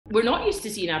We're not used to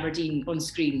seeing Aberdeen on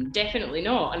screen, definitely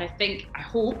not. And I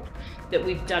hope that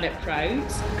we've done it proud.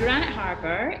 Granite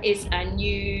Harbour is a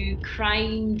new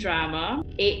crime drama.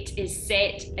 It is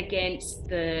set against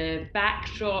the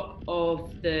backdrop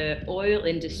of the oil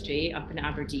industry up in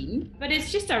Aberdeen. But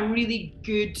it's just a really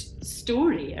good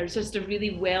story. It's just a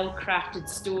really well-crafted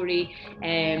story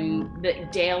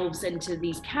that delves into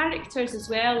these characters as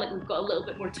well. Like, we've got a little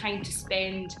bit more time to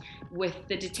spend with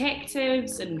the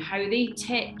detectives and how they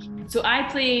tick. So I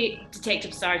play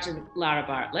Detective Sergeant Lara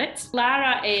Bartlett.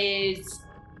 Lara is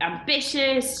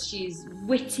ambitious, she's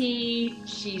witty,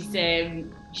 she's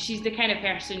the kind of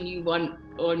person you want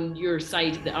on your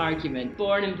side of the argument.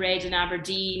 Born and bred in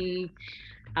Aberdeen,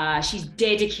 she's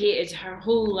dedicated her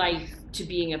whole life to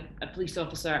being a police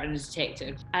officer and a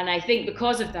detective. And I think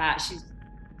because of that, she's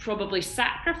probably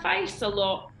sacrificed a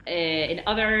lot in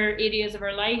other areas of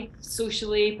her life,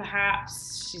 socially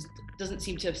perhaps. She doesn't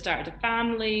seem to have started a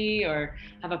family or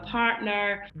have a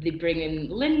partner. They bring in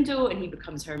Lindo and he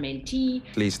becomes her mentee.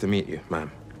 Pleased to meet you,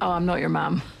 ma'am. Oh, I'm not your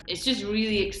ma'am. It's just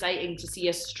really exciting to see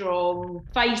a strong,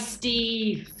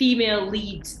 feisty female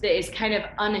lead that is kind of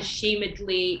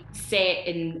unashamedly set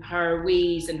in her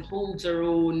ways and holds her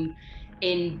own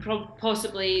in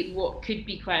possibly what could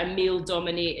be quite a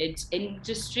male-dominated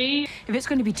industry. If it's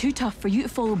going to be too tough for you to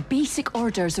follow basic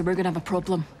orders, then we're going to have a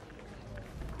problem.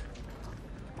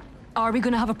 Are we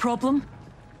going to have a problem?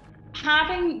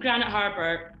 Having Granite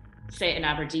Harbour set in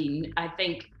Aberdeen, I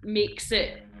think makes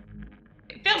it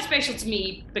felt special to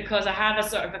me because I have a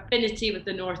sort of affinity with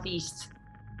the Northeast.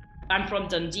 I'm from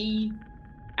Dundee.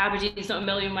 Aberdeen is not a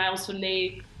million miles from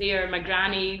there. My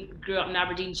granny grew up in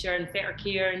Aberdeenshire and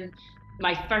Fettercairn.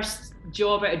 My first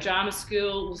job at a drama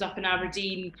school was up in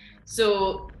Aberdeen.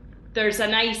 So there's a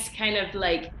nice kind of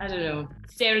like, I don't know,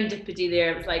 serendipity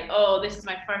there. It was like, oh, this is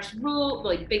my first role,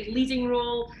 like big leading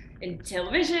role in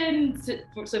television. So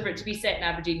for it to be set in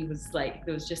Aberdeen was like,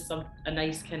 there was just a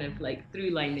nice kind of like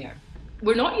through line there.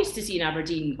 We're not used to seeing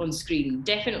Aberdeen on screen,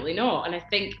 definitely not. And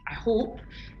I hope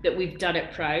that we've done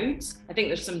it proud. I think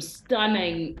there's some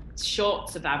stunning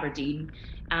shots of Aberdeen.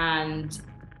 And,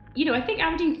 you know, I think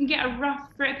Aberdeen can get a rough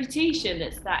reputation.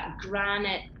 It's that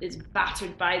granite, it's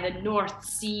battered by the North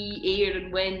Sea, air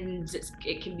and winds.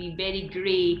 It can be very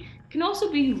grey. It can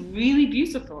also be really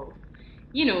beautiful.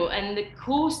 You know, and the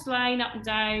coastline up and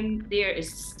down there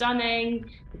is stunning.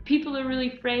 The people are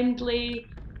really friendly.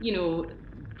 You know,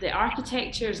 the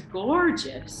architecture is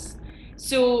gorgeous.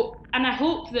 So, and I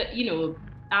hope that, you know,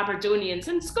 Aberdonians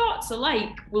and Scots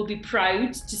alike will be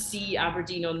proud to see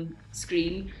Aberdeen on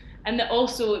screen, and that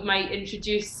also it might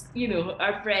introduce, you know,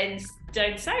 our friends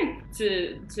down south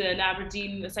to an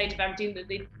Aberdeen, a side of Aberdeen that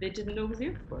they didn't know was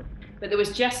there before. But there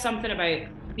was just something about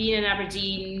being in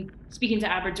Aberdeen, speaking to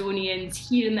Aberdonians,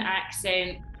 hearing the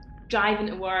accent, driving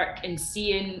to work and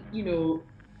seeing, you know,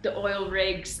 the oil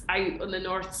rigs out on the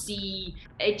North Sea.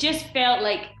 It just felt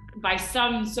like by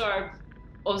some sort of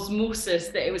osmosis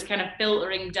that it was kind of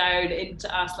filtering down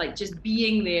into us, like just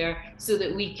being there so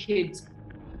that we could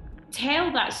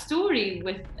tell that story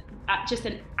with just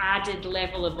an added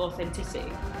level of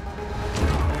authenticity.